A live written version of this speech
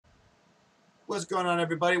What's going on,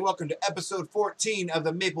 everybody? Welcome to episode 14 of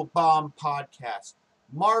the Maple Bomb Podcast.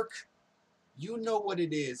 Mark, you know what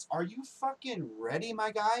it is. Are you fucking ready,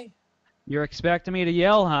 my guy? You're expecting me to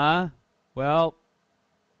yell, huh? Well,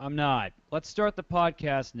 I'm not. Let's start the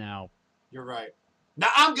podcast now. You're right. Now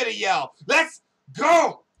I'm gonna yell. Let's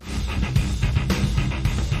go!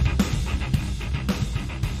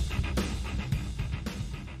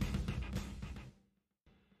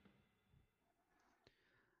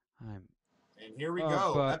 And here we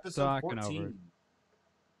go. Episode 14.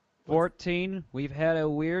 14. We've had a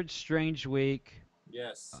weird, strange week.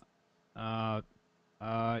 Yes.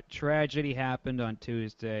 Tragedy happened on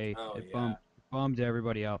Tuesday. Oh, It yeah. bummed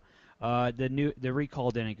everybody out. The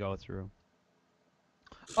recall didn't go through.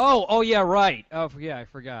 Oh yeah, right. Oh yeah, I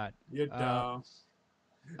forgot. You're dumb.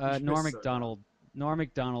 Norm so Macdonald. Norm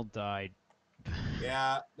Macdonald died.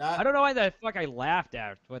 Yeah. I don't know why the fuck I laughed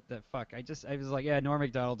at. What the fuck? I was like, yeah, Norm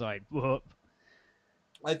Macdonald died. Whoop.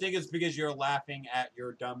 I think it's because you're laughing at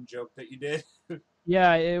your dumb joke that you did.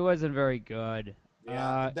 Yeah, it wasn't very good.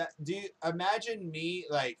 Yeah. Do you imagine me,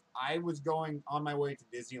 like, I was going on my way to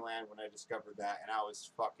Disneyland when I discovered that, and I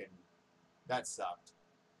was fucking, that sucked.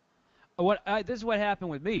 This is what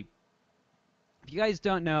happened with me. If you guys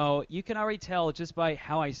don't know, you can already tell just by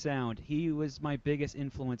how I sound. He was my biggest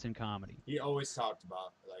influence in comedy. He always talked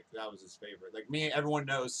about, like, that was his favorite. Like, me, everyone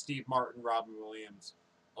knows Steve Martin, Robin Williams,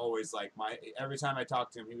 always, like, every time I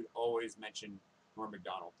talked to him, he would always mention Norm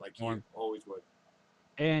Macdonald. Like, he always would.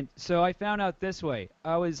 And so I found out this way.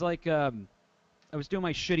 I was like, I was doing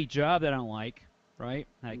my shitty job that I don't like, right?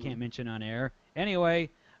 I can't mention on air. Anyway,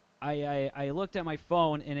 I looked at my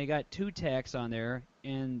phone and I got 2 texts on there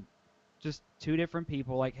and just 2 different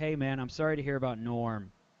people like, hey man, I'm sorry to hear about Norm.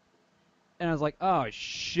 And I was like, oh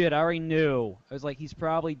shit, I already knew. I was like, he's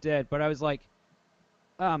probably dead. But I was like,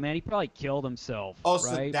 oh man, he probably killed himself. Oh,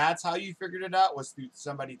 right? So that's how you figured it out? Was through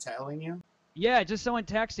somebody telling you? Yeah, just someone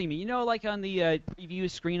texting me. You know, like on the preview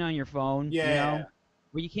screen on your phone. Yeah. You know,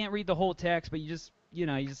 where you can't read the whole text, but you just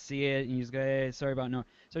see it and you just go, hey, sorry about Norm.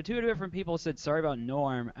 So 2 different people said sorry about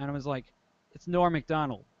Norm, and I was like, it's Norm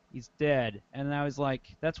Macdonald. He's dead. And I was like,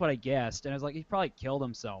 that's what I guessed. And I was like, he probably killed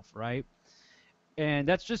himself, right? And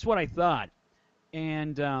that's just what I thought.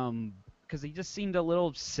 And because he just seemed a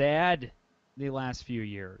little sad the last few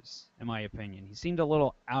years, in my opinion. He seemed a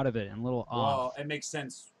little out of it and a little off. Well, it makes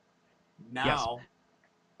sense now.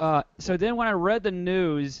 Yes. So then when I read the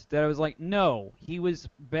news that I was like, no, he was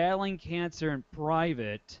battling cancer in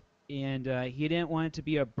private, and he didn't want it to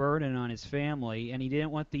be a burden on his family, and he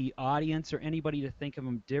didn't want the audience or anybody to think of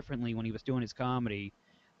him differently when he was doing his comedy.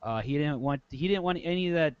 He didn't want any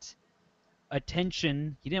of that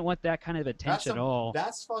attention. He didn't want that kind of attention at all.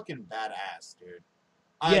 That's fucking badass, dude.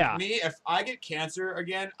 Yeah. Me, if I get cancer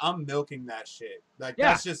again, I'm milking that shit. Like,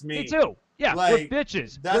 Yeah, that's just me. Me too. Yeah, like, we're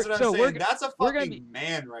bitches. That's what I'm saying. That's a fucking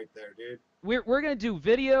man right there, dude. We're gonna do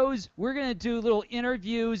videos. We're gonna do little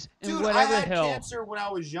interviews and dude, whatever I the hell. had cancer when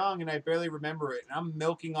I was young, and I barely remember it, and I'm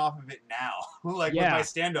milking off of it now, like with my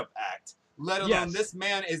stand-up act. Let alone this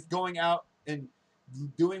man is going out and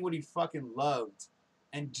doing what he fucking loved,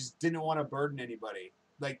 and just didn't want to burden anybody.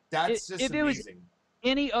 Like, that's just amazing.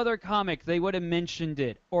 Any other comic, they would have mentioned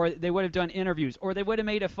it, or they would have done interviews, or they would have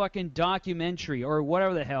made a fucking documentary, or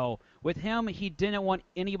whatever the hell. With him, he didn't want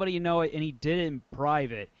anybody to know it, and he did it in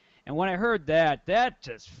private. And when I heard that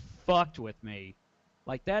just fucked with me.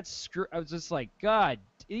 Like, I was just like, God.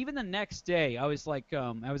 Even the next day, I was like,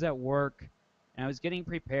 I was at work, and I was getting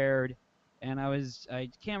prepared, and I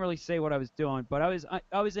can't really say what I was doing, but I was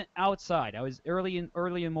outside. I was early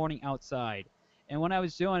in morning outside. And when I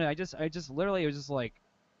was doing it, I just literally was just like,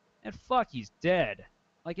 and fuck, he's dead.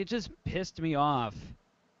 Like, it just pissed me off.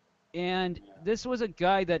 And this was a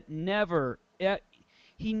guy that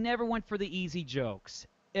he never went for the easy jokes,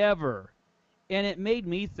 ever. And it made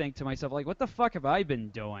me think to myself, like, what the fuck have I been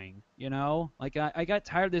doing? You know? Like, I got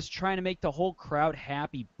tired of this trying to make the whole crowd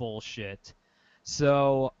happy bullshit.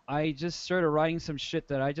 So I just started writing some shit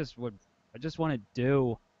that I just want to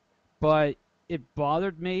do. But it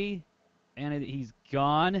bothered me. And he's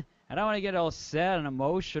gone. I don't want to get all sad and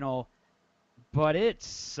emotional, but it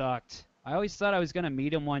sucked. I always thought I was going to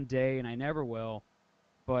meet him one day, and I never will.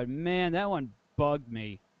 But, man, that one bugged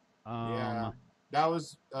me. Yeah, that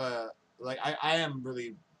was, like, I am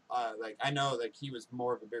really, like, I know, like, he was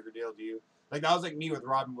more of a bigger deal to you. Like, that was like me with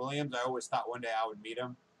Robin Williams. I always thought one day I would meet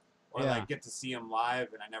him, or, like, get to see him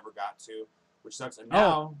live, and I never got to, which sucks. And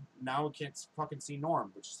now we can't fucking see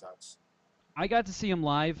Norm, which sucks. I got to see him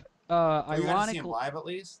live. You got to see him live at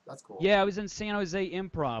least? That's cool. Yeah, I was in San Jose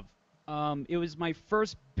Improv. It was my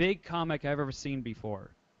first big comic I've ever seen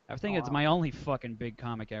before. I think Oh, it's wow. my only fucking big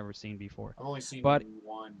comic I've ever seen before. I've only seen But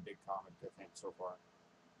one big comic, I think, so far.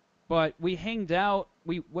 but we hanged out.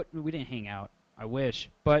 We didn't hang out. I wish.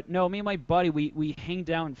 But no, me and my buddy we hanged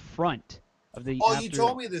out in front of the Oh, you after.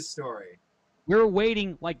 told me this story. We were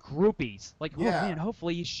waiting like groupies. Like, oh Yeah. man,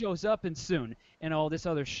 hopefully he shows up and soon and all this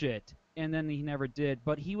other shit. And then he never did.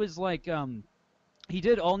 But he was like he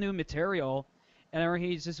did all new material, and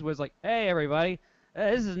he just was like, "Hey, everybody,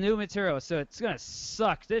 this is new material, so it's gonna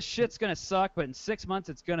suck. This shit's gonna suck, but in 6 months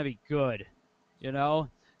it's gonna be good, you know."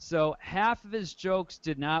 So half of his jokes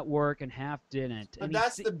did not work, and half didn't. But And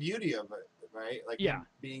that's the beauty of it, right? Like yeah, him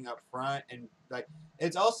being up front, and like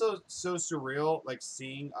it's also so surreal, like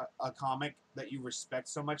seeing a comic that you respect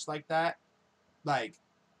so much like that, like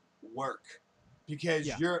work, because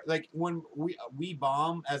yeah, you're like when we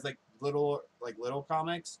bomb as little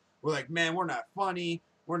comics, we're like, man, we're not funny,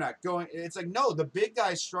 we're not going. It's like no, the big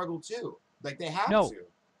guys struggle too. Like they have no, to.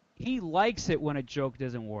 he likes it when a joke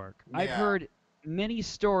doesn't work. I've Yeah. heard many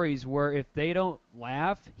stories where if they don't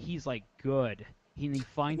laugh, he's like good. He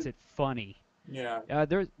finds it funny. Yeah.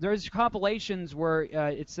 There's compilations where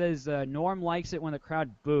it says Norm likes it when the crowd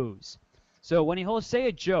boos. So when he'll say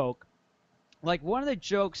a joke, like one of the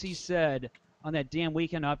jokes he said on that damn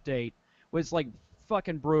Weekend Update was like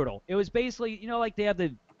fucking brutal. It was basically, like they have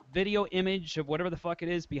the video image of whatever the fuck it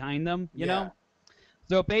is behind them, you Yeah. know?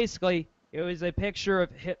 So basically, it was a picture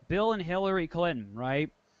of Bill and Hillary Clinton, right?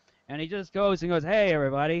 And he just goes and goes, "Hey,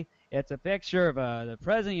 everybody, it's a picture of the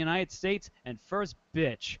President of the United States and first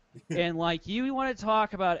bitch." And, like, you want to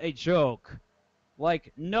talk about a joke.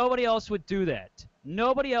 Like, nobody else would do that.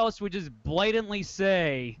 Nobody else would just blatantly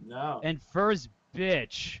say, No. and first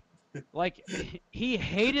bitch. Like, he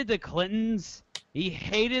hated the Clintons. He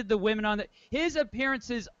hated the women on the... His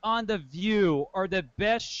appearances on The View are the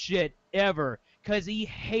best shit ever. Because he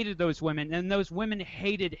hated those women, and those women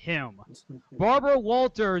hated him. Barbara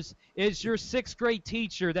Walters is your 6th grade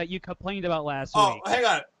teacher that you complained about last Oh, week. hang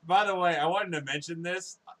on. By the way, I wanted to mention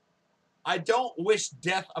this. I don't wish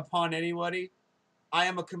death upon anybody. I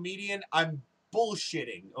am a comedian. I'm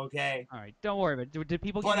bullshitting, okay? All right, don't worry about it. Did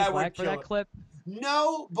people But give I you would flack for kill that it. clip?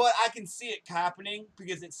 No, but I can see it happening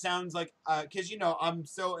because it sounds like because I'm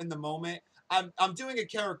so in the moment. I'm doing a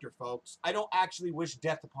character, folks. I don't actually wish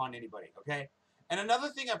death upon anybody, okay? And another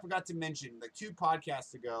thing I forgot to mention, like 2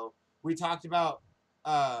 podcasts ago, we talked about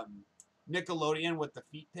Nickelodeon with the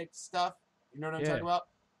feet pick stuff. You know what I'm Yeah. talking about?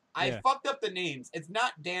 I Yeah. fucked up the names. It's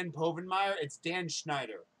not Dan Povenmire, it's Dan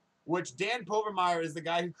Schneider. Which Dan Povenmire is the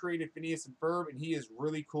guy who created Phineas and Ferb, and he is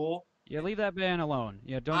really cool. Yeah, leave that man alone.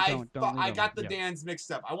 Yeah, don't leave I him got the alone. Yeah. Dans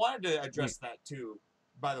mixed up. I wanted to address that too,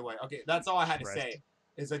 by the way. Okay, that's all I had to Christ. say.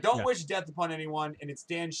 Is I don't Yeah. wish death upon anyone, and it's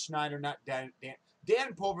Dan Schneider, not Dan.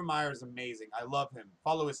 Dan Povenmire is amazing. I love him.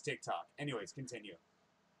 Follow his TikTok. Anyways, continue.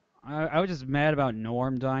 I was just mad about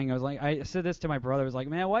Norm dying. I said this to my brother. I was like,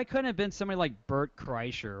 man, why couldn't it have been somebody like Bert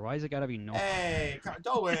Kreischer? Why is it got to be Norm? Hey,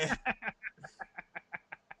 don't wait.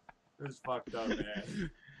 It was fucked up,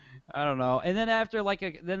 man. I don't know. And then after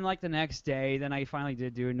the next day, then I finally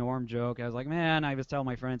did do a Norm joke. I was like, man, I was telling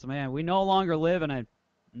my friends, man, we no longer live in a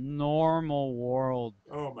normal world.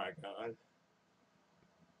 Oh my god.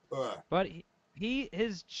 Ugh. But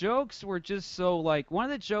his jokes were just so like one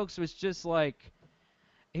of the jokes was just like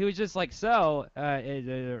he was just like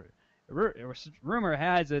rumor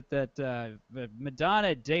has it that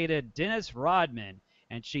Madonna dated Dennis Rodman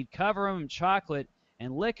and she'd cover him in chocolate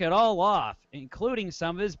and lick it all off, including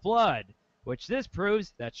some of his blood, which this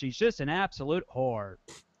proves that she's just an absolute whore.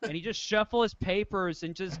 And he just shuffle his papers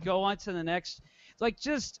and just go on to the next. It's like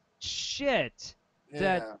just shit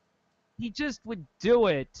that Yeah. he just would do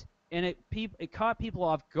it, and it caught people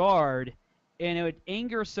off guard, and it would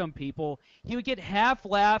anger some people. He would get half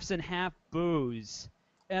laughs and half boos,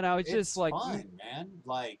 and I was It's just like, fun, man.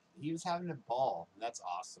 Like he was having a ball. That's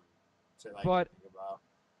awesome to But- think about.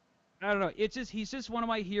 I don't know. He's just one of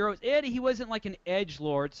my heroes. And he wasn't like an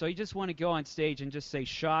edgelord, so he just wanted to go on stage and just say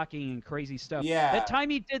shocking and crazy stuff. Yeah. That time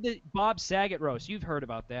he did the Bob Saget roast, you've heard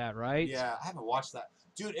about that, right? Yeah, I haven't watched that.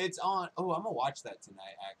 Dude, it's on. Oh, I'm gonna watch that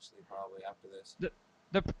tonight. Actually, probably after this.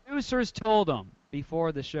 The producers told him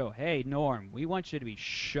before the show, "Hey Norm, we want you to be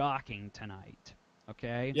shocking tonight,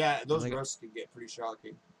 okay?" Yeah, those Like- roasts can get pretty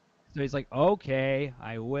shocking. So he's like, "Okay,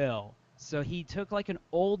 I will." So he took like an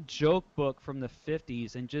old joke book from the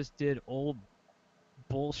 50s and just did old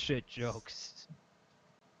bullshit jokes.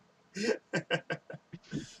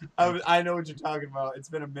 I know what you're talking about. It's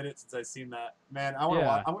been a minute since I've seen that. Man, I want to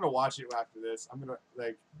Yeah. watch. I'm gonna watch it after this. I'm gonna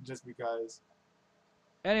just because.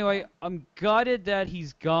 Anyway, I'm gutted that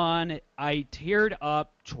he's gone. I teared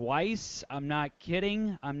up twice. I'm not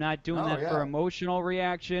kidding. I'm not doing Oh that for yeah, emotional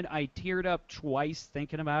reaction. I teared up twice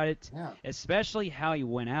thinking about it, yeah. especially how he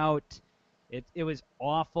went out. It was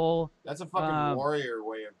awful. That's a fucking Um, warrior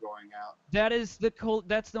way of going out. that is the cool.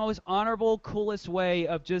 That's the most honorable, coolest way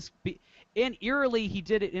of just be. And eerily, he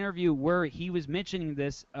did an interview where he was mentioning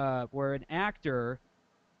this, where an actor,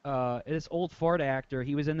 this old fart actor,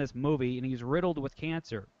 he was in this movie and he was riddled with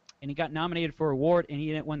cancer, and he got nominated for an award and he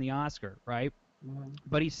didn't win the Oscar, right? Mm-hmm.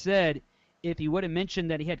 But he said if he would have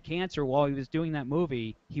mentioned that he had cancer while he was doing that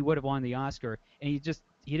movie, he would have won the Oscar, and he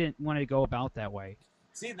didn't want to go about that way.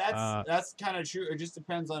 See, Uh, that's kind of true. It just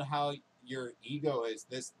depends on how your ego is.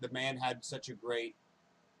 The man had such a great.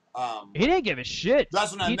 he didn't give a shit.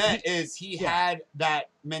 That's what I meant. He yeah. had that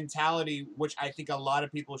mentality, which I think a lot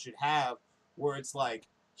of people should have, where it's like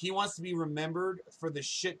he wants to be remembered for the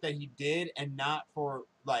shit that he did, and not for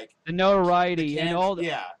like The notoriety and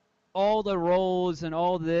yeah. all the roles and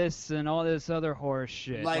all this and all this other horse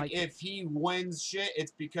shit. Like if he wins shit,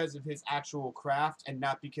 it's because of his actual craft and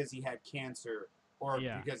not because he had cancer or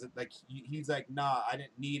because of, like he's like, nah, I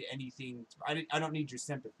didn't need anything. I don't need your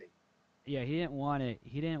sympathy. Yeah, he didn't want it.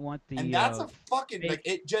 He didn't want the. And that's a fucking like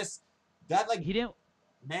it just that like he didn't.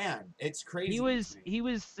 Man, it's crazy.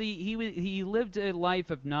 He lived a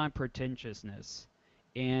life of non-pretentiousness,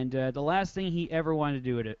 and the last thing he ever wanted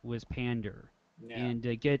to do was pander and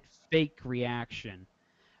get fake reaction.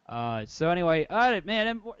 So anyway,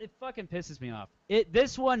 man, it fucking pisses me off.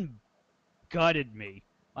 This one gutted me.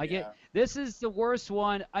 This is the worst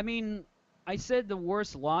one. I mean, I said the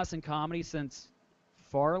worst loss in comedy since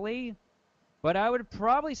Farley, but I would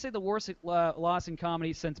probably say the worst loss in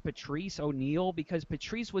comedy since Patrice O'Neal, because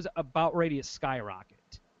Patrice was about ready to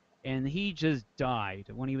skyrocket, and he just died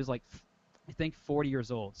when he was like, I think 40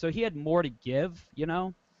 years old. So he had more to give, you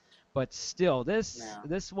know. But still, this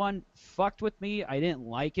one fucked with me. I didn't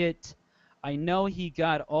like it. I know he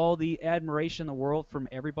got all the admiration in the world from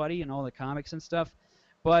everybody and all the comics and stuff,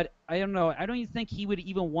 but I don't know. I don't even think he would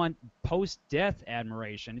even want post-death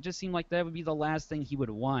admiration. It just seemed like that would be the last thing he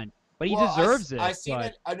would want. But he deserves it. I seen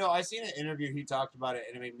an interview. He talked about it,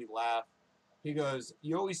 and it made me laugh. He goes,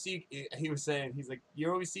 "You always see." He was saying, "He's like, you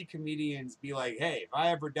always see comedians be like, hey, if I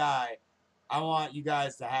ever die, I want you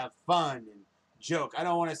guys to have fun and joke. I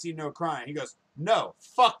don't want to see no crying." He goes, "No,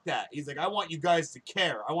 fuck that." He's like, "I want you guys to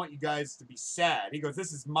care. I want you guys to be sad." He goes,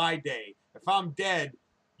 "This is my day. If I'm dead,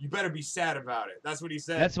 you better be sad about it." That's what he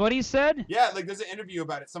said. That's what he said? Yeah, like there's an interview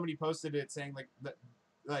about it. Somebody posted it saying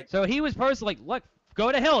like. So he was personally like, look,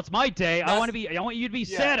 go to hell. It's my day. I want you to be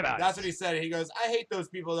sad about it. That's what he said. He goes, "I hate those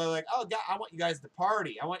people that are like, oh God, I want you guys to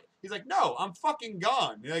party. He's like, "No, I'm fucking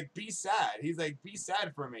gone. You're like, be sad." He's like, "Be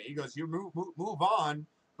sad for me." He goes, "You move on."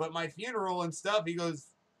 But my funeral and stuff, he goes,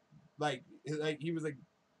 like he was like,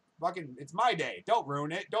 fucking, it's my day. Don't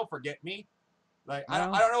ruin it. Don't forget me. Like, I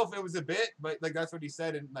don't know if it was a bit, but like that's what he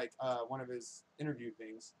said in like one of his interview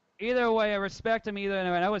things. Either way, I respect him either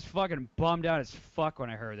way. I was fucking bummed out as fuck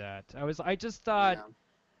when I heard that. I just thought,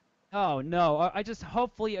 oh no.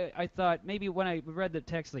 Hopefully, I thought maybe when I read the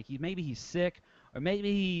text, like maybe he's sick, or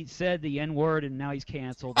maybe he said the N-word and now he's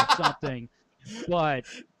canceled or something. But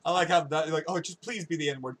I like how that, like, oh, just please be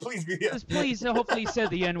the N-word. Please be the N-word. Just please, hopefully he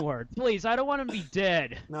said the N-word. Please, I don't want him to be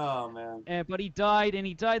dead. No, man. But he died, and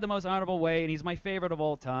he died the most honorable way, and he's my favorite of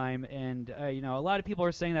all time. And, you know, a lot of people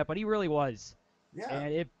are saying that, but he really was. Yeah.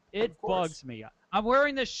 And it bugs me. I'm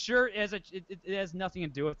wearing this shirt it has nothing to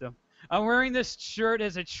do with them. I'm wearing this shirt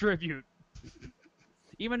as a tribute.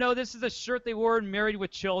 Even though this is a shirt they wore in Married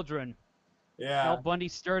with Children. Yeah. Al Bundy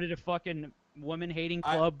started a fucking woman-hating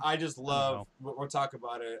club. I just love. We'll talk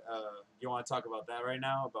about it. You want to talk about that right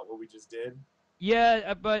now? About what we just did?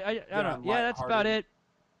 Yeah, but I don't know. Yeah, that's about it.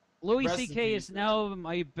 Louis C.K. is now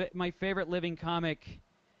my favorite living comic.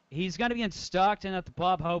 He's gonna be in Stockton at the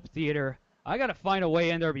Bob Hope Theater. I gotta find a way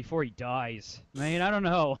in there before he dies. Man, I don't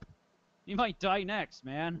know. He might die next,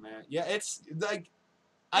 man. Yeah, it's like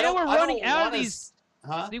we're running out of these.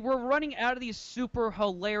 Huh? We're running out of these super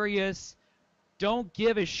hilarious, don't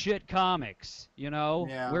give a shit comics. You know,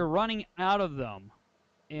 we're running out of them,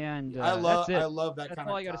 and that's it. I love that that's kind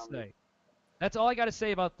all of I gotta comedy. say. That's all I gotta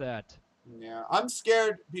say about that. Yeah, I'm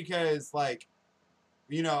scared because like,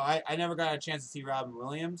 you know, I never got a chance to see Robin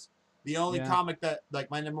Williams. The only comic that like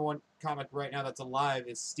my number one comic right now that's alive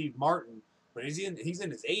is Steve Martin, but he's in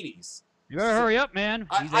his 80s. You better hurry up, man.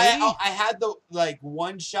 I had the like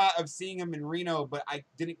one shot of seeing him in Reno, but I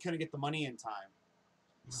couldn't get the money in time.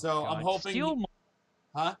 So I'm hoping. Steal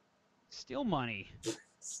money.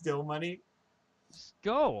 Steal money.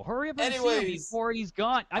 Go. Hurry up and see him before he's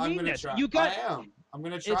gone. I mean this. I am. I'm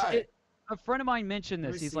gonna try it. A friend of mine mentioned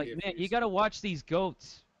Let this. me He's see like, if man, you you got to watch these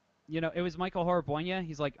goats. You know, it was Michael Harbonia.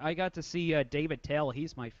 He's like, I got to see David Tell.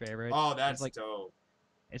 He's my favorite. Oh, He's that's like, dope.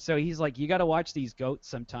 and so he's like, you got to watch these goats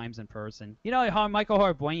sometimes in person. You know how Michael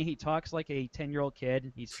Harbonia, he talks like a 10-year-old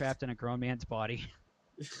kid. He's trapped in a grown man's body.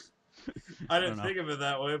 I don't didn't know. think of it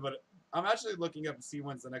that way, but I'm actually looking up to see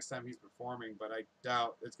when's the next time he's performing, but I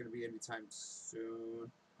doubt it's gonna be anytime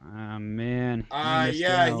soon. Ah, man, you missed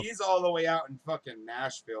Yeah, out. he's all the way out in fucking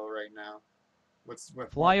Nashville right now. With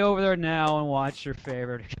Fly over there now and watch your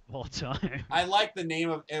favorite of all time. I like the name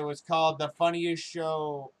of it. Was called The Funniest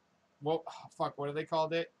Show. What fuck? What do they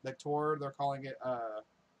called it? The tour? They're calling it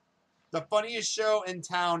The Funniest Show in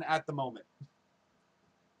Town at the Moment.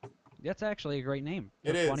 That's actually a great name.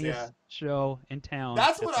 It The is, funniest yeah. show in town.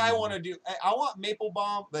 That's at what the I moment. want to do. I want Maple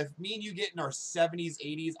Bomb. If me and you get in our 70s,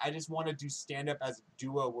 80s, I just want to do stand up as a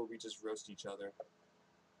duo where we just roast each other.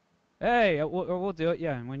 Hey, we'll do it.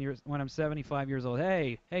 Yeah, when I'm 75 years old.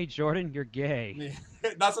 Hey, Jordan, you're gay.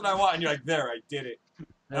 That's what I want. And you're like, there, I did it.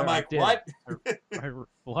 And I'm like, I what?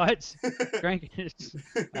 What? Frank, I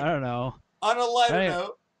don't know. On a lighter Hey.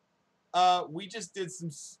 note, we just did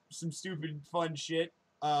some stupid fun shit.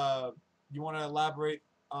 You want to elaborate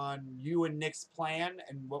on you and Nick's plan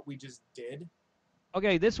and what we just did?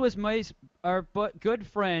 Okay, this was our good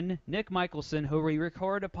friend Nick Michelson, who we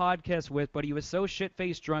recorded a podcast with, but he was so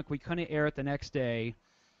shit-faced drunk we couldn't air it the next day.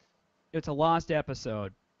 It's a lost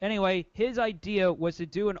episode. Anyway, his idea was to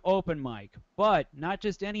do an open mic, but not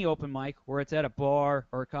just any open mic where it's at a bar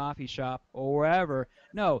or a coffee shop or wherever.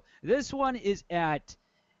 No, this one is at.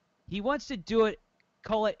 He wants to do it,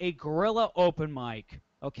 call it a guerrilla open mic,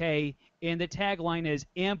 okay? And the tagline is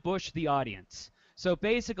ambush the audience. So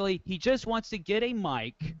basically, he just wants to get a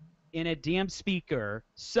mic in a damn speaker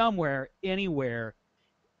somewhere, anywhere,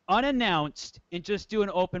 unannounced, and just do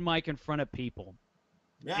an open mic in front of people.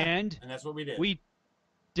 Yeah, and that's what we did. We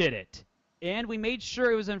did it. And we made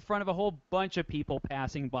sure it was in front of a whole bunch of people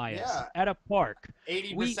passing by us at a park.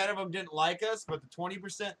 80% of them didn't like us, but the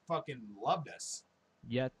 20% fucking loved us.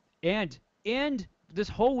 Yeah. And this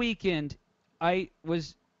whole weekend, it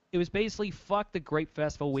was basically fuck the Grape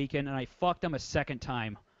Festival weekend, and I fucked them a second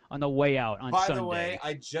time on the way out on Sunday. By the way,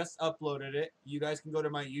 I just uploaded it. You guys can go to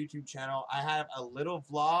my YouTube channel. I have a little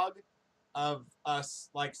vlog of us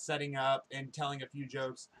like setting up and telling a few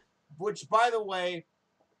jokes, which, by the way,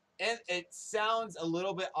 it sounds a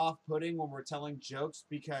little bit off-putting when we're telling jokes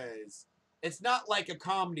because it's not like a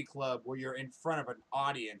comedy club where you're in front of an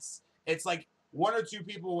audience. It's like one or two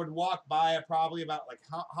people would walk by probably about like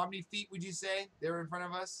how many feet would you say they were in front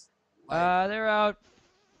of us? Like, they're out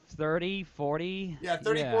 30, 40. Yeah,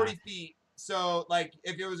 30, 40 feet. So like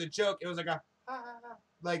if it was a joke, it was like a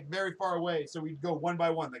like very far away. So we'd go one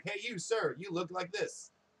by one, like, hey you sir, you look like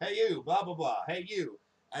this. Hey you, blah blah blah. Hey you.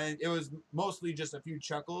 And it was mostly just a few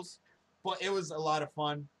chuckles, but it was a lot of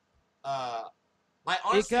fun. I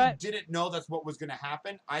honestly didn't know that's what was going to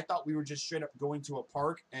happen. I thought we were just straight up going to a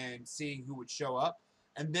park and seeing who would show up.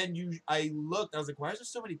 And then I looked, I was like, why is there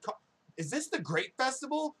so many is this the Grape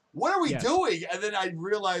Festival? What are we doing? And then I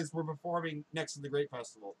realized we're performing next to the Grape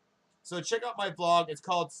Festival. So check out my vlog. It's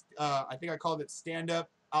called, I think I called it Stand Up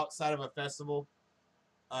Outside of a Festival.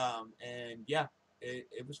 And yeah,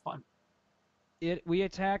 it was fun. We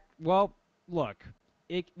attacked, well, look.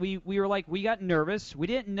 We were like, we got nervous. We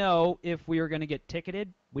didn't know if we were going to get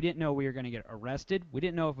ticketed. We didn't know we were going to get arrested. We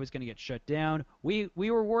didn't know if it was going to get shut down. We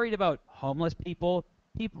were worried about homeless people,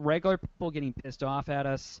 regular people getting pissed off at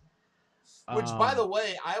us. Which, by the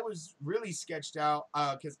way, I was really sketched out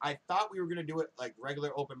because I thought we were going to do it like regular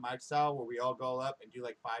open mic style where we all go up and do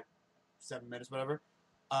like 5-7 minutes, whatever.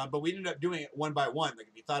 But we ended up doing it one by one. Like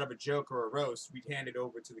if you thought of a joke or a roast, we'd hand it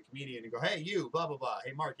over to the comedian and go, hey, you, blah, blah, blah.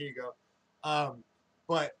 Hey, Mark, here you go.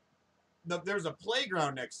 But there's a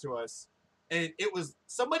playground next to us, and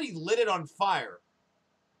somebody lit it on fire.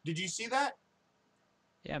 Did you see that?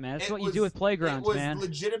 Yeah, man. That's what you do with playgrounds, man. It was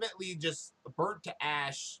legitimately just burnt to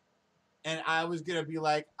ash, and I was going to be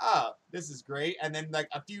like, this is great. And then like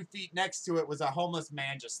a few feet next to it was a homeless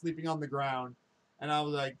man just sleeping on the ground, and I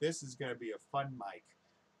was like, this is going to be a fun mic.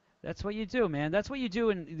 That's what you do, man. That's what you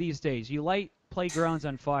do in these days. You light playgrounds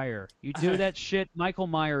on fire. You do that shit Michael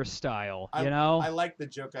Myers style, you know? I like the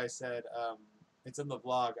joke I said. It's in the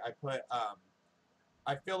vlog. I put,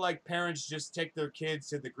 I feel like parents just take their kids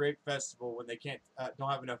to the Grape Festival when they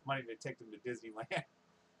don't have enough money to take them to Disneyland.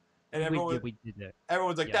 And we did that.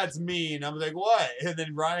 Everyone's like, that's mean. I'm like, what? And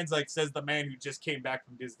then Ryan's like, says the man who just came back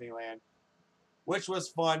from Disneyland. Which was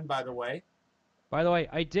fun, by the way. By the way,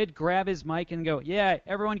 I did grab his mic and go, yeah,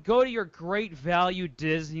 everyone go to your Great Value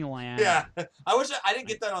Disneyland. Yeah. I wish I didn't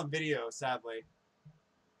get that on video, sadly.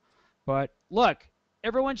 But look,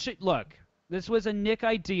 everyone should look. This was a Nick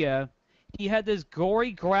idea. He had this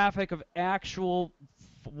gory graphic of actual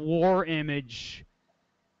war image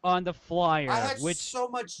on the I flyer, had which so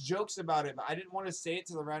much jokes about it, but I didn't want to say it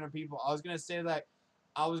to the random people. I was gonna say that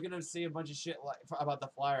I was gonna say a bunch of shit like about the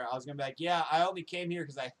flyer. I was gonna be like, yeah, I only came here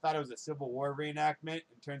because I thought it was a Civil War reenactment.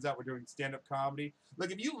 And turns out we're doing stand-up comedy.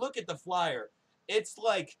 Like if you look at the flyer, it's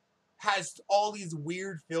like has all these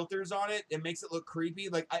weird filters on it. It makes it look creepy.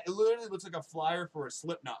 Like it literally looks like a flyer for a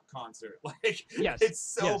Slipknot concert. Like yes, it's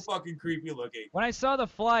so yes. fucking creepy looking. When I saw the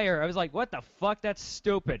flyer, I was like, "What the fuck? That's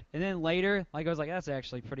stupid." And then later, like I was like, "That's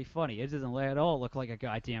actually pretty funny." It doesn't at all look like a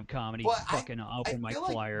goddamn comedy But fucking I open mic feel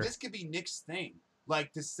like flyer. this could be Nick's thing.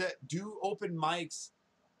 Like to do open mics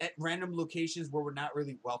at random locations where we're not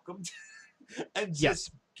really welcomed, and Yes,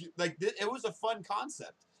 just like it was a fun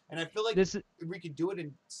concept. And I feel like this if we could do it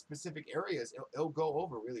in specific areas, it'll go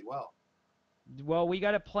over really well. well, we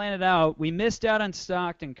got to plan it out. We missed out on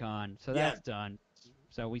Stockton Con, so Yeah, that's done.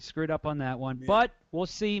 So we screwed up on that one. yeah. But we'll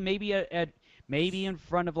see. Maybe maybe in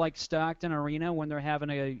front of like Stockton Arena when they're having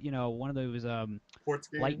one of those Sports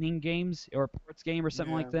game. lightning games or ports game or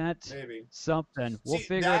something Yeah, like that. maybe. Something. We'll See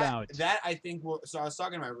figure it out. that I think. So I was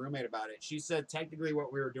talking to my roommate about it. She said technically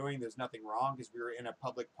what we were doing, there's nothing wrong because we were in a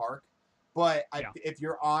public park. But Yeah. if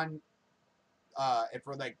you're on, if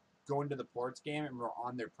we're like going to the ports game and we're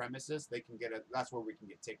on their premises, they can get that's where we can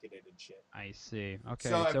get ticketed and shit. I see. Okay,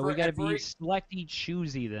 So so we got to be selecty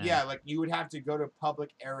choosy then. yeah, like you would have to go to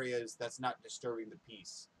public areas that's not disturbing the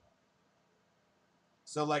peace.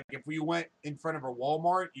 So like if we went in front of a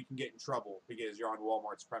Walmart, you can get in trouble because you're on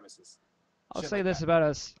Walmart's premises. I'll Shit say like this that. about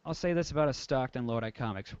us. I'll say this about us Stockton Lodi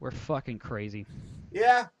Comics. We're fucking crazy.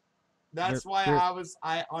 Yeah, that's why They're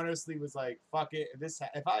I honestly was like, fuck it.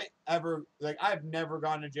 If I ever like, I've never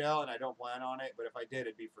gone to jail and I don't plan on it. But if I did,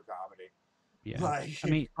 it'd be for comedy. yeah. Like, I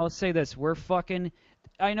mean, I'll say this. We're fucking.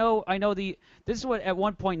 I know. This is what at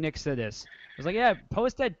one point Nick said this. I was like, yeah,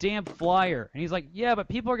 post that damn flyer. And he's like, yeah, but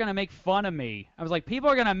people are gonna make fun of me. I was like, people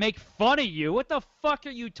are gonna make fun of you. What the fuck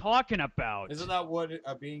are you talking about? isn't that what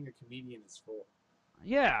being a comedian is for?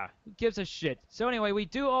 Yeah, who gives a shit? So anyway, we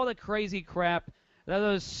do all the crazy crap that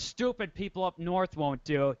those stupid people up north won't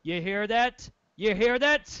do. You hear that? You hear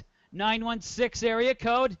that? 916 area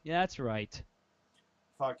code? Yeah, that's right.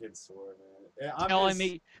 Fucking sore, man. Yeah, I'm Telling just,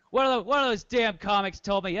 me one of those damn comics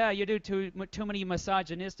told me, yeah, you do too many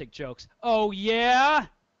misogynistic jokes. Oh yeah?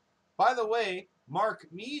 By the way, Mark,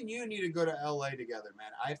 me and you need to go to LA together,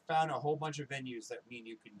 man. I found a whole bunch of venues that me and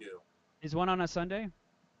you can do. Is one on a Sunday?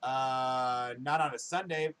 Not on a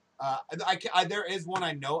Sunday. There is one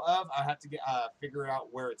I know of. I have to figure out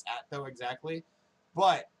where it's at though exactly.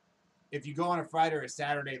 But if you go on a Friday or a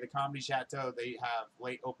Saturday, the Comedy Chateau they have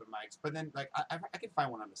late open mics. But then like I can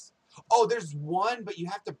find one on this. Oh, there's one, but you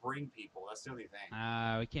have to bring people. That's the only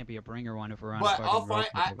thing. We can't be a bringer one if we're on. But fucking I'll find.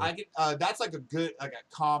 road trip. I can. That's like a good like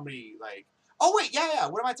a comedy like. Oh wait, yeah.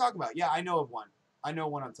 What am I talking about? Yeah, I know of one. I know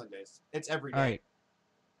one on Sundays. It's every day. All right.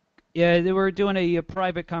 Yeah, they were doing a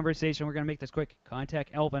private conversation. We're gonna make this quick.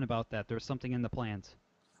 Contact Elvin about that. There's something in the plans.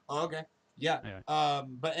 Oh, okay. Yeah. Yeah.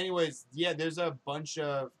 But anyways, yeah. There's a bunch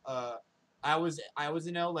of. I was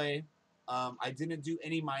in LA. I didn't do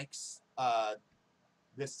any mics.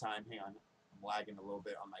 This time. Hang on. I'm lagging a little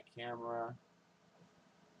bit on my camera.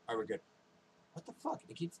 Are we good? What the fuck?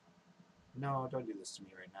 It keeps. No, don't do this to me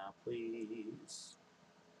right now, please.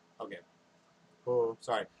 Okay. Oh,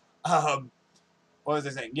 sorry. What was I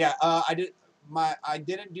saying? Yeah, I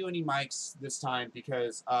didn't do any mics this time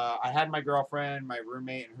because I had my girlfriend, my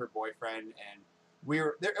roommate, and her boyfriend, and we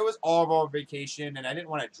were there. It was all of our vacation, and I didn't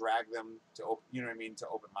want to drag them to you know what I mean, to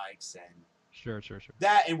open mics and Sure.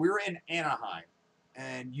 that. And we were in Anaheim,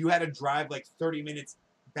 and you had to drive like 30 minutes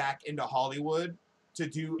back into Hollywood to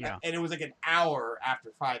do, Yeah. and it was like an hour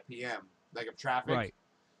after 5 p.m. like of traffic. Right.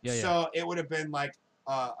 Yeah. So it would have been like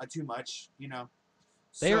too much, you know.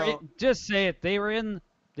 They were So just say it. They were in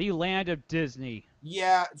the land of Disney.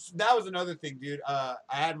 yeah, that was another thing, dude. I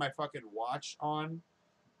had my fucking watch on.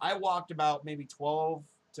 I walked about maybe 12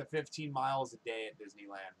 to 15 miles a day at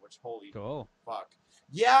Disneyland, which holy Cool. fuck.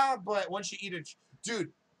 Yeah, but once you eat it,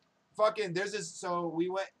 dude, fucking there's this. So we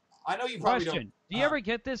went. I know you probably Question: don't. Do you ever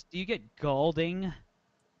get this? Do you get galding?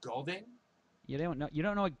 Golding? You don't know. You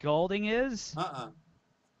don't know what galding is? Uh-uh.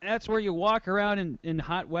 That's where you walk around in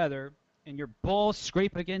hot weather and your balls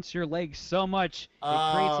scrape against your legs so much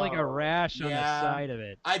it creates like a Oh, rash on the yeah. side of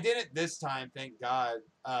it. I didn't this time, thank God.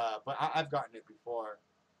 But I've gotten it before.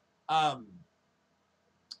 Um,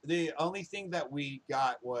 the only thing that we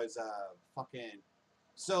got was fucking.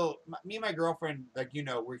 So me and my girlfriend, like you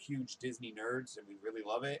know, we're huge Disney nerds and we really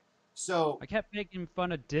love it. So I kept making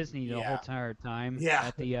fun of Disney the whole yeah, entire time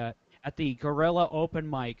yeah, at the Gorilla open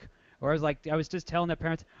mic, where I was just telling the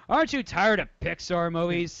parents, "Aren't you tired of Pixar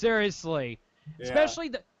movies? Seriously, yeah. especially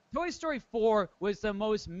the Toy Story 4 was the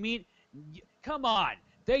most mean. Come on,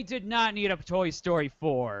 they did not need a Toy Story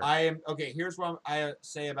 4. I am okay. Here's what I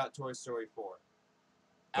say about Toy Story 4.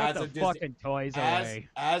 Put As the a Disney, fucking toys as away."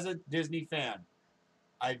 as a Disney fan,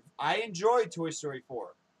 I enjoyed Toy Story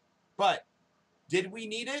 4, but did we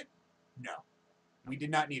need it? No, we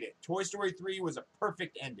did not need it. Toy Story 3 was a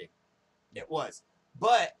perfect ending. It was,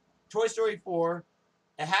 but Toy Story 4,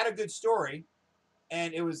 it had a good story,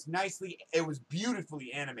 and it was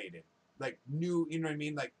beautifully animated, like new, you know what I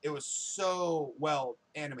mean? Like it was so well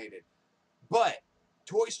animated. But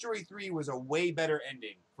Toy Story 3 was a way better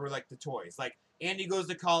ending for like the toys. Like Andy goes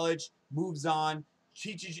to college, moves on,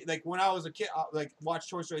 teaches you. Like when I was a kid, like watched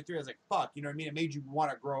Toy Story 3, I was like, fuck, you know what I mean? It made you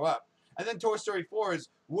want to grow up. And then Toy Story 4 is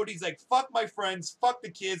Woody's like, fuck my friends, fuck the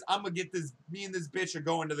kids. I'm gonna get this. Me and this bitch are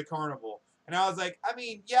going to the carnival. And I was like, I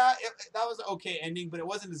mean, yeah, that was an okay ending, but it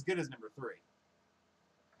wasn't as good as number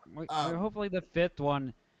 3. Hopefully the fifth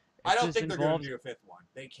one, I it don't just think they're gonna involves do a 5th one.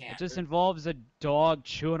 They it can't. just involves a dog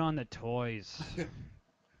chewing on the toys.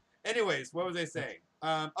 Anyways, what was I saying?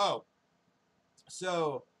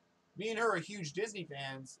 So me and her are huge Disney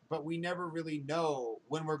fans, but we never really know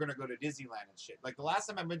when we're gonna go to Disneyland and shit. Like the last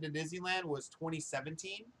time I went to Disneyland was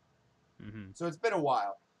 2017, Hmm. so it's been a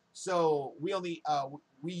while. So we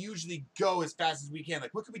usually go as fast as we can.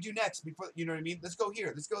 Like, what can we do next? Before you know what I mean? Let's go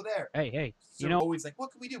here. Let's go there. Hey, So we're always like,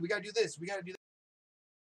 what can we do? We gotta do this. We gotta do that.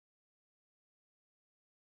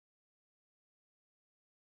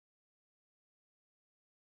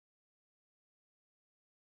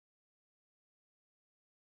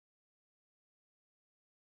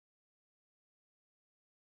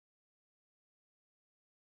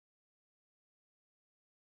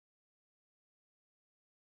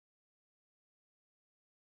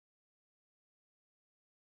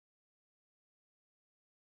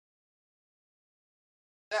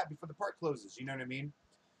 Before the park closes. You know what I mean?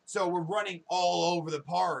 So we're running all over the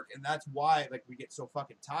park, and that's why like we get so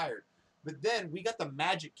fucking tired. But then we got the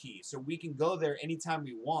magic key, so we can go there anytime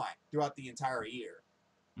we want throughout the entire year,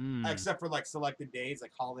 mm. except for like selected days,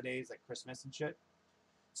 like holidays, like Christmas and shit.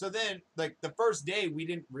 So then, like the first day, we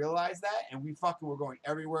didn't realize that, and we fucking were going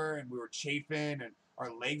everywhere, and we were chafing, and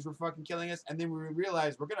our legs were fucking killing us. And then we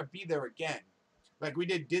realized we're gonna be there again. Like we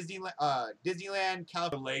did Disneyland,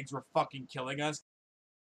 California. Legs were fucking killing us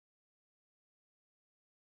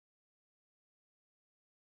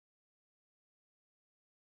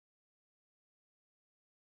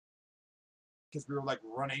because we were like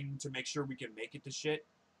running to make sure we can make it to shit.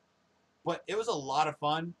 But it was a lot of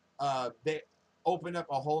fun. They opened up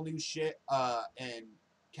a whole new shit in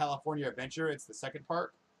California Adventure. It's the second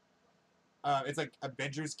park. It's like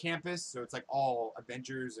Avengers Campus, so it's like all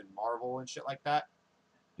Avengers and Marvel and shit like that.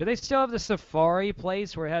 Do they still have the safari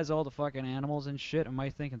place where it has all the fucking animals and shit? Am I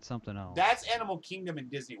thinking something else? That's Animal Kingdom in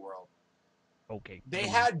Disney World. Okay. They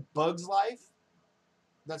had Bugs Life.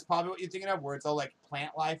 That's probably what you're thinking of, where it's all like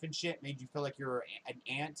plant life and shit, made you feel like you're an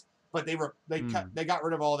ant. But they got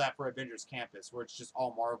rid of all that for Avengers Campus, where it's just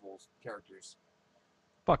all Marvel's characters.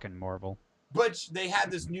 Fucking Marvel. But they had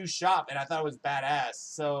this new shop, and I thought it was badass.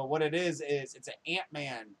 So what it is it's an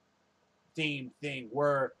Ant-Man themed thing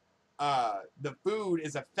where the food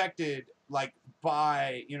is affected like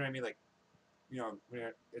by, you know what I mean, like, you know,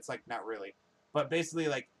 it's like not really, but basically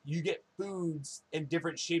like you get foods in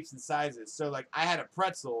different shapes and sizes. So like I had a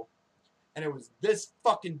pretzel, and it was this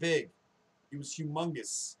fucking big. It was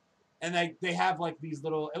humongous. And they have like these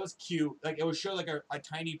little, it was cute. Like it would show like a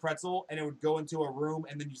tiny pretzel, and it would go into a room,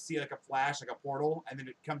 and then you see like a flash, like a portal, and then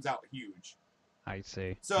it comes out huge. I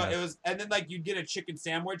see. So Yes. it was, and then like you'd get a chicken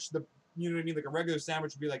sandwich. You know what I mean? Like a regular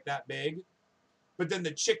sandwich would be like that big, but then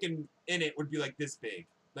the chicken in it would be like this big.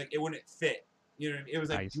 Like it wouldn't fit. You know what I mean? It was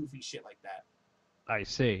like goofy shit like that. I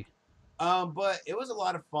see. But it was a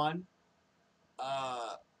lot of fun.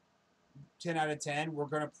 Uh, 10 out of 10. We're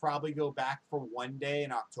gonna probably go back for one day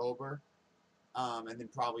in October, and then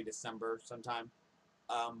probably December sometime.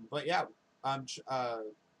 But yeah, um,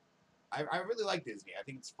 I really like Disney. I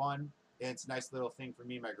think it's fun. It's a nice little thing for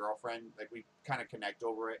me and my girlfriend. Like we kind of connect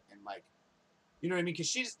over it, and like, you know what I mean? Because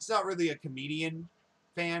she's not really a comedian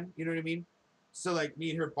fan. You know what I mean? So like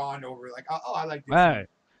me and her bond over like, oh, I like Disney. Wow.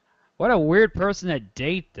 What a weird person to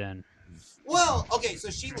date then. Well, okay, so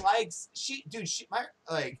dude, my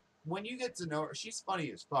like when you get to know her, she's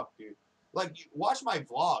funny as fuck, dude. Like watch my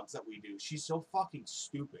vlogs that we do. She's so fucking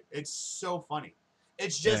stupid. It's so funny.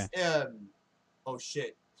 It's just oh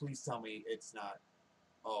shit. Please tell me it's not.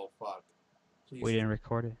 Oh fuck. Please. We didn't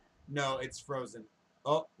record it. No, it's frozen.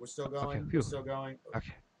 Oh, we're still Okay. going. We're Phew. still going.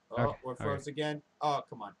 Okay. Oh, Okay. we're Okay. froze again. Oh,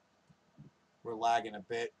 come on. We're lagging a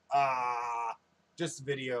bit. Just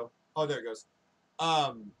video. Oh, there it goes.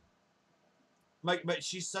 Um, like, but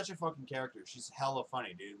she's such a fucking character. She's hella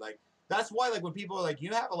funny, dude. Like, that's why, like, when people are like,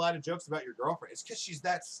 you have a lot of jokes about your girlfriend, it's because she's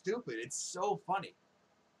that stupid. It's so funny.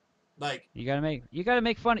 Like, You gotta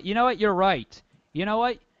make fun. You know what? You're right. You know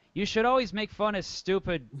what? You should always make fun of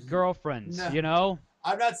stupid girlfriends. no, You know?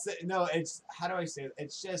 I'm not saying, no, it's, how do I say it?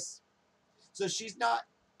 It's just, so she's not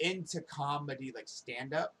into comedy, like,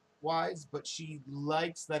 stand up wise, but she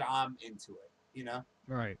likes that I'm into it, you know?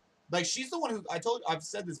 Right. Like, she's the one who, I've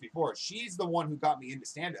said this before, she's the one who got me into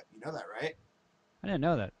stand up. You know that, right? I didn't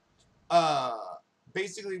know that. uh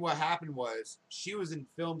Basically what happened was she was in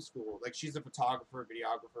film school. Like, she's a photographer,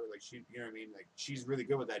 videographer, like, she, you know what I mean, like, she's really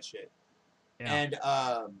good with that shit. Yeah.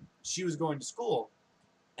 And she was going to school,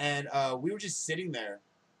 and we were just sitting there,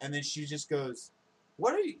 and then she just goes,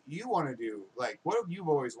 what do you want to do, like, what have you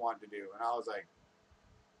always wanted to do? And I was like,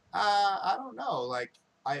 I don't know, like,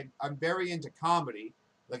 I'm very into comedy,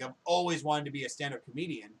 like, I've always wanted to be a stand-up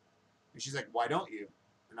comedian. And she's like, why don't you?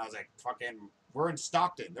 And I was like, fucking, we're in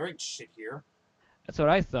Stockton, there ain't shit here. That's what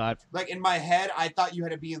I thought. Like, in my head, I thought you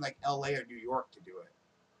had to be in, like, LA or New York to do it.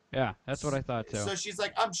 Yeah, that's what I thought too. So she's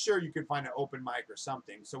like, I'm sure you could find an open mic or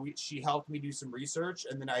something. So she helped me do some research,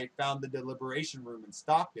 and then I found the Deliberation Room in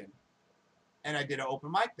Stockton, and I did an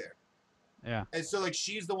open mic there. Yeah. And so, like,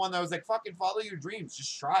 she's the one that was like, fucking follow your dreams,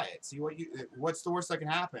 just try it, see what's the worst that can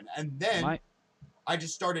happen. And then I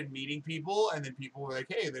just started meeting people, and then people were like,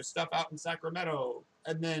 hey, there's stuff out in Sacramento.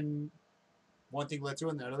 And then one thing led to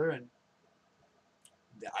another, and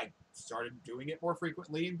I started doing it more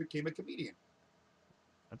frequently and became a comedian.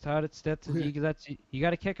 That's how you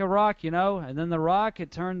got to kick a rock, you know, and then the rock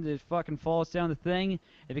it fucking falls down the thing,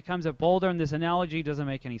 it becomes a boulder, and this analogy doesn't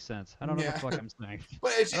make any sense. I don't know what the fuck I'm saying.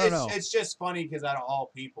 But I don't know. it's just funny because out of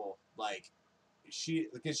all people, like,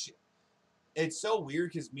 it's so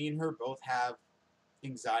weird because me and her both have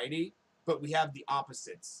anxiety, but we have the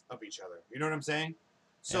opposites of each other. You know what I'm saying?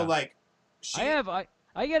 So Yeah. like,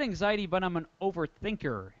 I get anxiety, but I'm an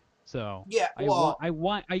overthinker, so yeah, well,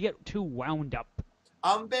 I get too wound up.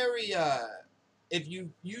 I'm very if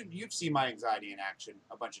you've seen my anxiety in action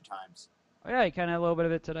a bunch of times. Oh, yeah, I kind of had a little bit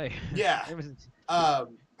of it today. Yeah. It was,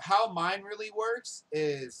 How mine really works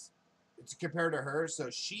is to compare to her. So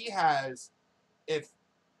she has, if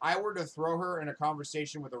I were to throw her in a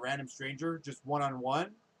conversation with a random stranger, just one on one,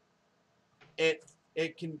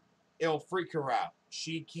 it'll freak her out.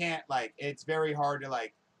 She can't, like, it's very hard to,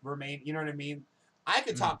 like, remain, you know what I mean? I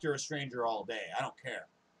could talk to a stranger all day. I don't care.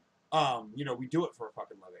 You know, we do it for a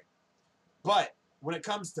fucking living. But when it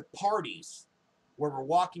comes to parties where we're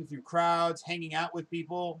walking through crowds, hanging out with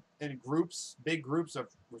people in groups, big groups of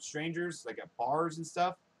strangers, like at bars and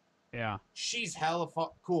stuff, yeah. she's hella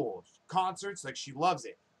cool. Concerts, like, she loves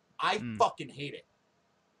it. I fucking hate it.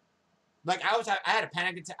 Like, I had a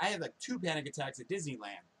panic attack. I had like 2 panic attacks at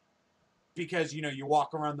Disneyland because, you know, you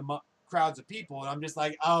walk around the crowds of people, and I'm just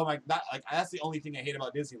like, oh my, that's the only thing I hate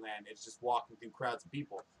about Disneyland. It's just walking through crowds of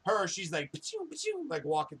people. Her, she's like, pa-choo, pa-choo, like,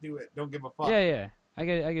 walking through it. Don't give a fuck. Yeah. I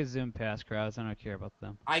get zoom past crowds. I don't care about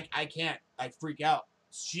them. I can't. I freak out.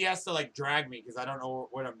 She has to, like, drag me because I don't know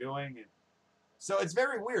what I'm doing, and so it's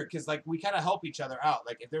very weird because, like, we kind of help each other out.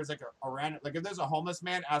 Like, if there's like a random, like, if there's a homeless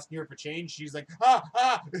man asking her for change, she's like,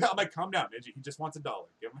 I'm like, calm down, Midget. He just wants $1.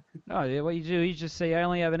 Give him. No, what you do, you just say, I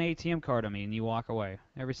only have an ATM card on me, and you walk away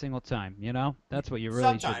every single time. You know, that's what you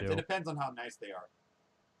really should do. Sometimes it depends on how nice they are.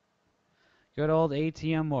 Good old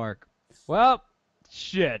ATM Mark. Well,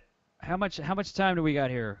 shit. How much time do we got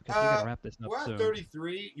here? Because we gotta wrap this up We're soon. at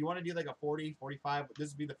 33. You want to do like a 40, 45? This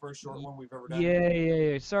would be the first short one we've ever done.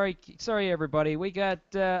 Yeah. Sorry, everybody. I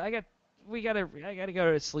gotta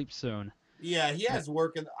go to sleep soon. Yeah, he has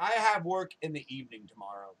work I have work in the evening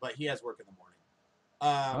tomorrow, but he has work in the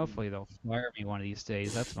morning. Hopefully they'll fire me one of these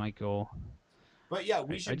days. That's my goal. But yeah,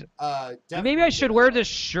 we should maybe I should wear this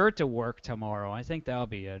shirt to work tomorrow. I think that'll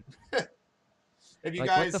be it. If you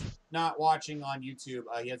guys not watching on YouTube,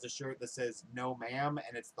 he has a shirt that says "No, ma'am,"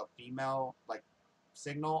 and it's the female, like,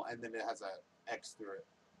 signal, and then it has a X through it.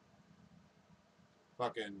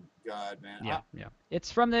 Fucking God, man. Yeah.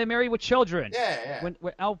 It's from the Married with Children. Yeah. When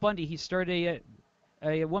Al Bundy, he started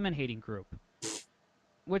a woman-hating group,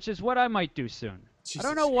 which is what I might do soon. Jesus. I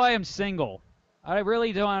don't know why I'm single. I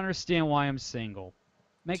really don't understand why I'm single.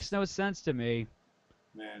 Makes no sense to me.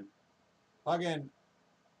 Man, fucking.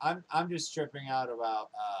 I'm just tripping out about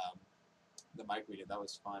the mic we did. That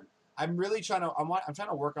was fun. I'm really trying to. I'm trying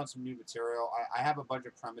to work on some new material. I have a bunch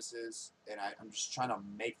of premises, and I'm just trying to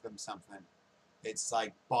make them something. it's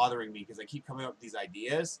like bothering me because I keep coming up with these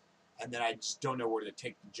ideas, and then I just don't know where to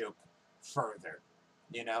take the joke further.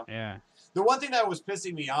 You know? Yeah. The one thing that was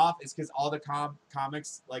pissing me off is because all the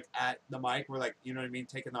comics like at the mic were like, you know what I mean,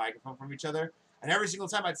 taking the microphone from each other. And every single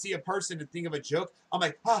time I'd see a person and think of a joke, I'm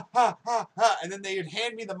like, ha, ha, ha, ha. And then they'd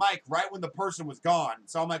hand me the mic right when the person was gone.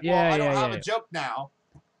 So I'm like, well, I don't have a joke now.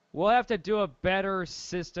 We'll have to do a better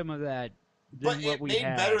system of that than But what it we made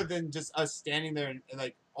had. better than just us standing there and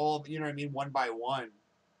like all, you know what I mean, one by one.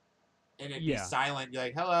 And it'd be silent. You're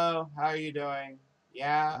like, hello, how are you doing?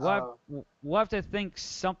 Yeah. We'll have to think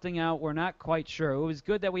something out. We're not quite sure. It was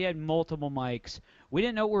good that we had multiple mics. We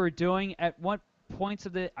didn't know what we were doing. At one points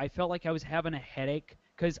of I felt like I was having a headache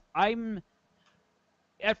because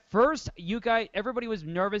at first, everybody was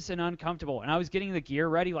nervous and uncomfortable, and I was getting the gear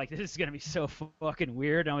ready. Like, this is gonna be so fucking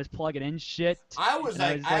weird. And I was plugging in shit. I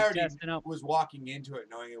already was walking into it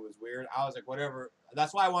knowing it was weird. I was like, whatever.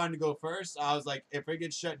 That's why I wanted to go first. I was like, if it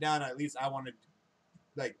gets shut down, at least I wanted to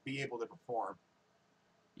like be able to perform.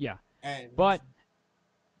 Yeah. And but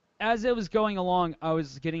as it was going along, I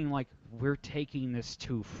was getting like, we're taking this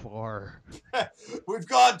too far. We've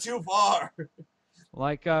gone too far.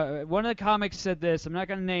 Like, one of the comics said this. I'm not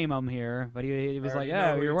going to name him here, but he was like,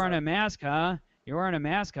 oh, you're wearing a mask, huh? You're wearing a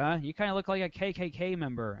mask, huh? You kind of look like a KKK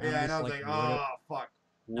member. Yeah, and I was like, oh, fuck.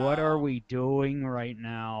 What are we doing right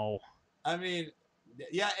now? I mean,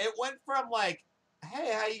 yeah, it went from like,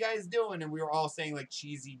 hey, how you guys doing? And we were all saying like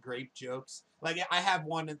cheesy grape jokes. Like I have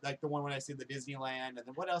one, like the one when I said the Disneyland, and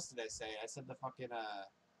then what else did I say? I said the fucking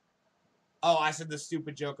I said the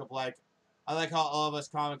stupid joke of like, I like how all of us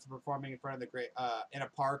comics are performing in front of the great in a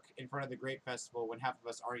park in front of the Great Festival when half of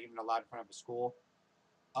us aren't even allowed in front of a school.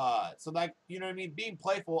 So like, you know what I mean, being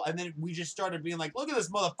playful, and then we just started being like, look at this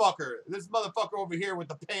motherfucker over here with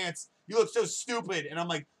the pants. You look so stupid, and I'm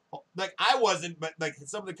like I wasn't, but like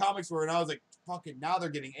some of the comics were, and I was like, fucking, now they're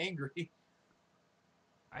getting angry.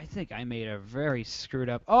 I think I made a very screwed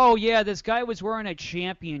up. Oh yeah, this guy was wearing a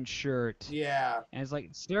champion shirt. Yeah. And it's like,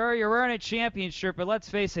 sir, you're wearing a champion shirt, but let's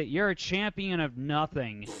face it, you're a champion of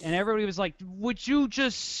nothing. And everybody was like, would you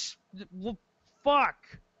just, fuck.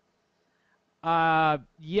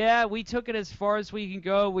 Yeah, we took it as far as we can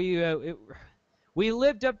go. We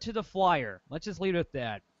lived up to the flyer. Let's just leave it at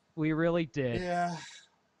that. We really did. Yeah.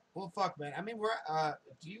 Well, fuck, man. I mean,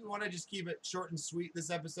 do you want to just keep it short and sweet this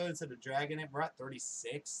episode instead of dragging it? We're at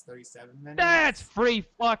 36, 37 minutes. That's free.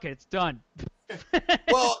 Fuck it. It's done.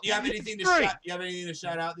 Well, you have anything to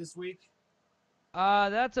shout out this week?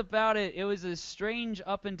 That's about it. It was a strange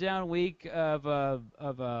up and down week of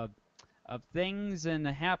things and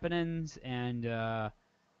happenings, and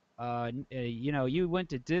you know, you went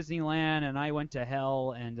to Disneyland and I went to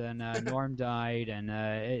hell, and then Norm died, and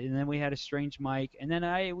then we had a strange mic, and then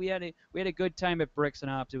we had a good time at Bricks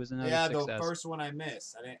and Ops. It was another success. The first one I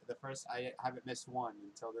missed. I haven't missed one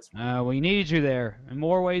until this one. We needed you there in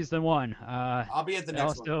more ways than one. I'll be at the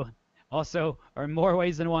next one. Also, or in more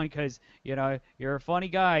ways than one, because you know you're a funny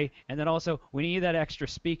guy, and then also we need that extra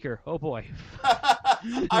speaker. Oh boy.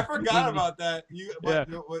 I forgot about that.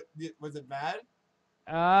 Was it bad?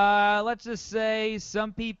 Let's just say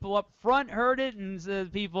some people up front heard it, and the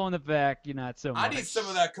people in the back, not so much. I need some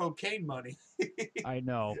of that cocaine money. I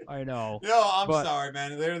know. No, I'm sorry,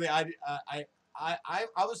 man. Literally, I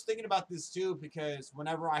was thinking about this too, because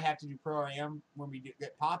whenever I have to do Pro Am, when we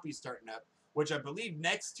get Poppy starting up, which I believe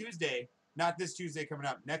next Tuesday, not this Tuesday coming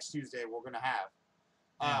up, next Tuesday we're gonna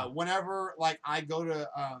have. Whenever like I go to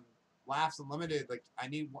Laughs Unlimited, like I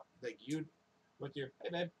need like you with your hey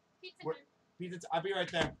babe. Pizza. I'll be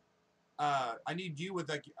right there. I need you with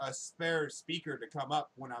like a spare speaker to come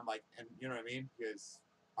up when I'm like, and you know what I mean, because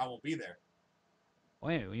I won't be there.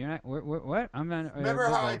 Wait, you're not. What? I'm not. Remember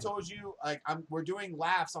how I told you like we're doing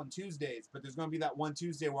Laughs on Tuesdays, but there's gonna be that one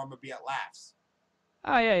Tuesday where I'm gonna be at Laughs.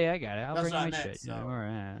 Oh yeah, I got it. I'll That's bring what my I meant, shit. so. All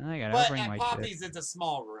right, I got it. But I'll bring at my Poppy's, shit. it's a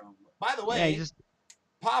small room. By the way, Yeah,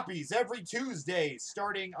 Poppy's every Tuesday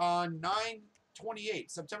starting on 9/28,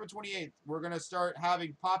 September 28th. We're gonna start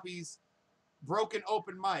having Poppy's broken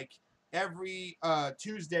open mic every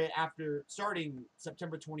Tuesday after starting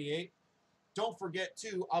September 28th. Don't forget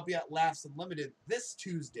too, I'll be at Laughs Unlimited this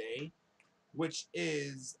Tuesday, which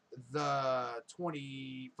is the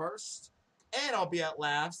 21st, and I'll be at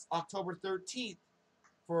Laughs October 13th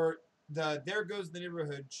for the There Goes the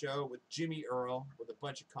Neighborhood show with Jimmy Earl with a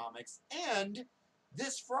bunch of comics, and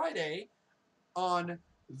this Friday on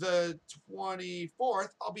the 24th,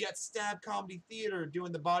 I'll be at Stab Comedy Theater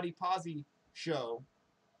doing the Body Posse show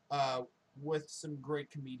with some great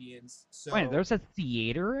comedians. So Wait, there's a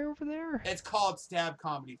theater over there? it's called Stab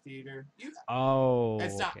Comedy Theater. It's Oh,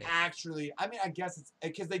 not okay. actually. I mean, I guess it's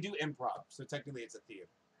because they do improv, so technically it's a theater.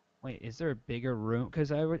 Wait, is there a bigger room?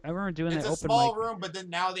 Because I remember doing It's that a open small mic. room, but then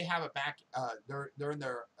now they have a back. They're in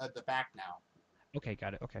their the back now. Okay,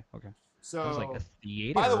 got it. Okay. I was like, a So, by the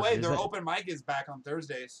theater? way, Is their that? open mic is back on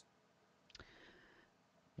Thursdays.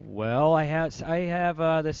 Well, I have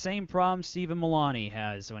the same problem Stephen Milani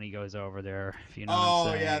has when he goes over there, if you know what I'm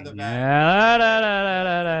Oh yeah, saying. the back.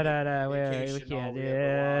 Yeah, we Vacation all can't do we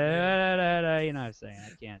ever wanted. you know what I'm saying. I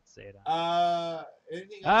can't say it.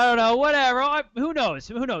 Anything I else? don't know. Whatever. Who knows?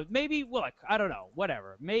 Who knows? Maybe. Look, I don't know.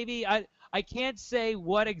 Whatever. Maybe I can't say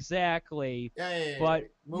what exactly, Yeah. but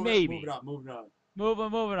Moving maybe. on. Moving on. Moving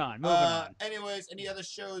on. Moving on. Anyways, any other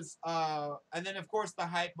shows? And then of course the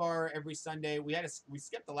Hype Bar every Sunday. We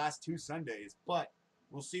skipped the last 2 Sundays, but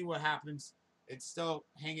we'll see what happens. It's still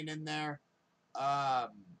hanging in there. Follow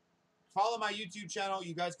my YouTube channel.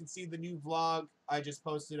 You guys can see the new vlog I just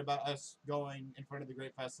posted about us going in front of the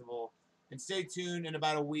Great Festival. And stay tuned in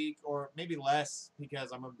about a week or maybe less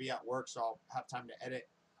because I'm gonna be at work, so I'll have time to edit.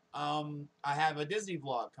 I have a Disney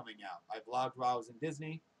vlog coming out. I vlogged while I was in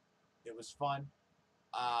Disney. It was fun.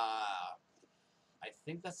 I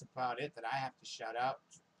think that's about it that I have to shout out.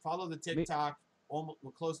 Follow the TikTok.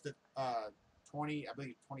 We're close to 20, I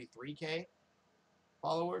believe 23K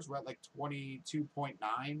followers. We're at like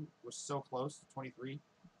 22.9. We're so close to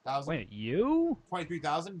 23,000. Wait, you?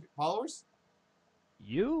 23,000 followers?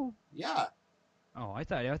 You? Yeah. Oh, I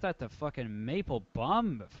thought the fucking Maple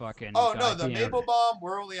Bomb fucking. Oh no, the goddamn- Maple Bomb.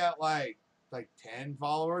 We're only at like 10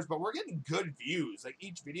 followers, but we're getting good views. Like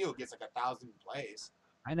each video gets like 1,000 plays.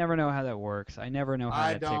 I never know how that works. I never know how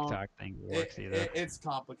I that don't. TikTok thing works either. It's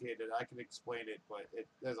complicated. I can explain it, but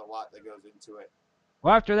there's a lot that goes into it.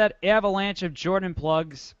 Well, after that avalanche of Jordan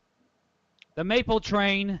plugs, the Maple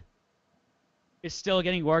Train is still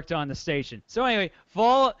getting worked on the station. So anyway,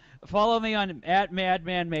 follow me on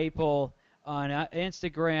 @MadmanMaple on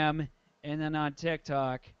Instagram and then on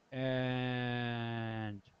TikTok.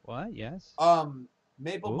 And what? Yes.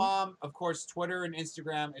 Maple Ooh. Bomb, of course, Twitter and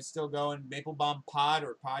Instagram is still going. Maple Bomb Pod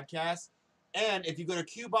or podcast. And if you go to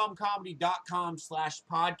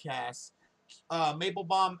qbombcomedy.com/podcast, Maple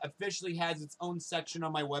Bomb officially has its own section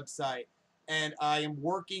on my website. And I am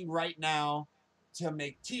working right now to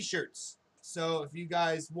make t-shirts. So if you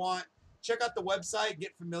guys want, check out the website,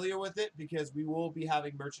 get familiar with it, because we will be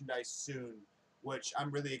having merchandise soon, which I'm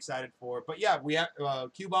really excited for. But yeah, we have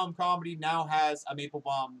Q Bomb Comedy now has a Maple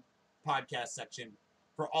Bomb podcast section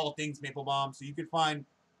for all things Maple Bomb. So you can find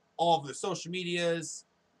all of the social medias,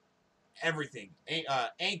 everything.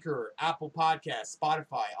 Anchor, Apple Podcasts,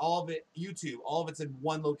 Spotify, all of it, YouTube, all of it's in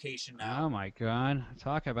one location now. Oh my god.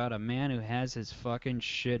 Talk about a man who has his fucking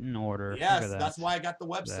shit in order. Yes, Look at that's that. why I got the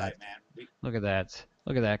website, man. Look at that.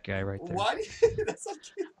 Look at that guy right there. Why? That's not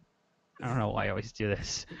true. I don't know why I always do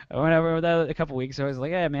this. Whenever a couple weeks ago, I was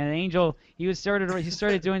like, "Yeah, man, Angel." He started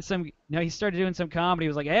doing some comedy. He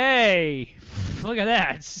was like, "Hey, look at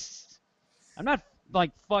that." I'm not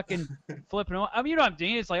like fucking flipping. I mean, you know what I'm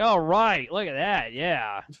doing? It's like, "All right, look at that,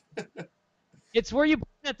 yeah." It's where you point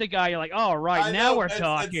at the guy. You're like, "All right, now we're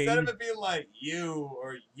talking." Instead of it being like you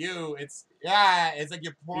or you, it's like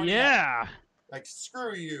you're pointing. Yeah. Like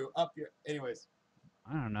screw you up your. Anyways.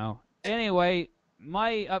 I don't know. Anyway,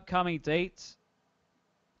 my upcoming dates.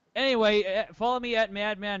 Anyway, follow me at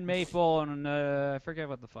Madman Maple and I forget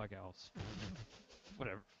what the fuck else.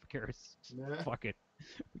 Whatever. Who cares? Nah. Fuck it.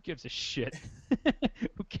 Who gives a shit?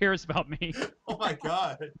 Who cares about me? Oh my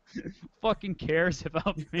god. Fucking cares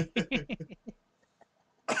about me?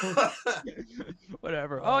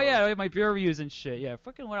 Whatever. Oh yeah, my beer reviews and shit. Yeah.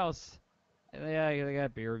 Fucking what else? Yeah, I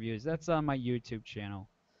got beer reviews. That's on my YouTube channel.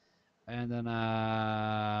 And then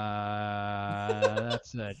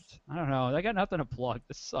that's it. I don't know. I got nothing to plug.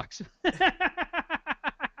 This sucks.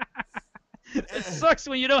 It sucks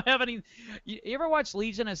when you don't have any. You ever watch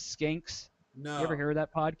Legion of Skanks? No. You ever hear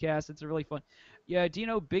that podcast? It's really fun. Yeah. Do you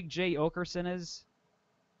know Big J Okerson is?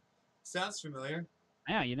 Sounds familiar.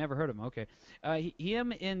 Yeah, you never heard of him. Okay.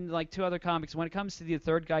 Him and like two other comics. When it comes to the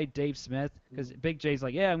third guy, Dave Smith, because Big J's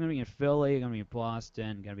like, yeah, I'm gonna be in Philly, I'm gonna be in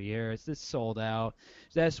Boston, gonna be here. It's this sold out.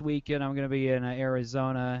 This weekend, I'm gonna be in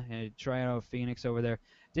Arizona and trying out Phoenix over there.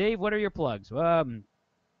 Dave, what are your plugs? I'm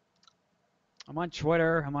on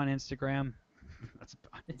Twitter. I'm on Instagram. That's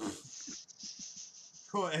about it.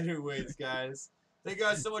 Cool. Anyways, guys, thank you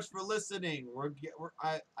guys so much for listening.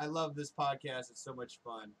 I love this podcast. It's so much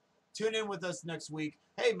fun. Tune in with us next week.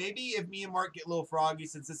 Hey, maybe if me and Mark get a little froggy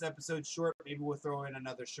since this episode's short, maybe we'll throw in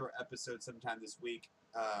another short episode sometime this week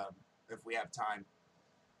if we have time.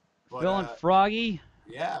 But, Phil and Froggy.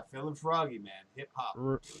 Yeah, Phil and Froggy, man, hip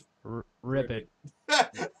hop. Rip it.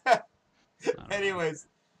 Anyways,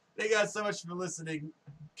 thank you guys so much for listening.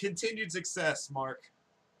 Continued success, Mark.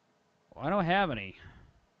 Well, I don't have any.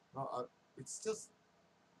 It's just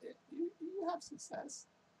you have success.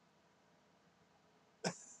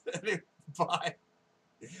 Anyway, bye.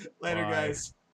 Later, Bye. guys.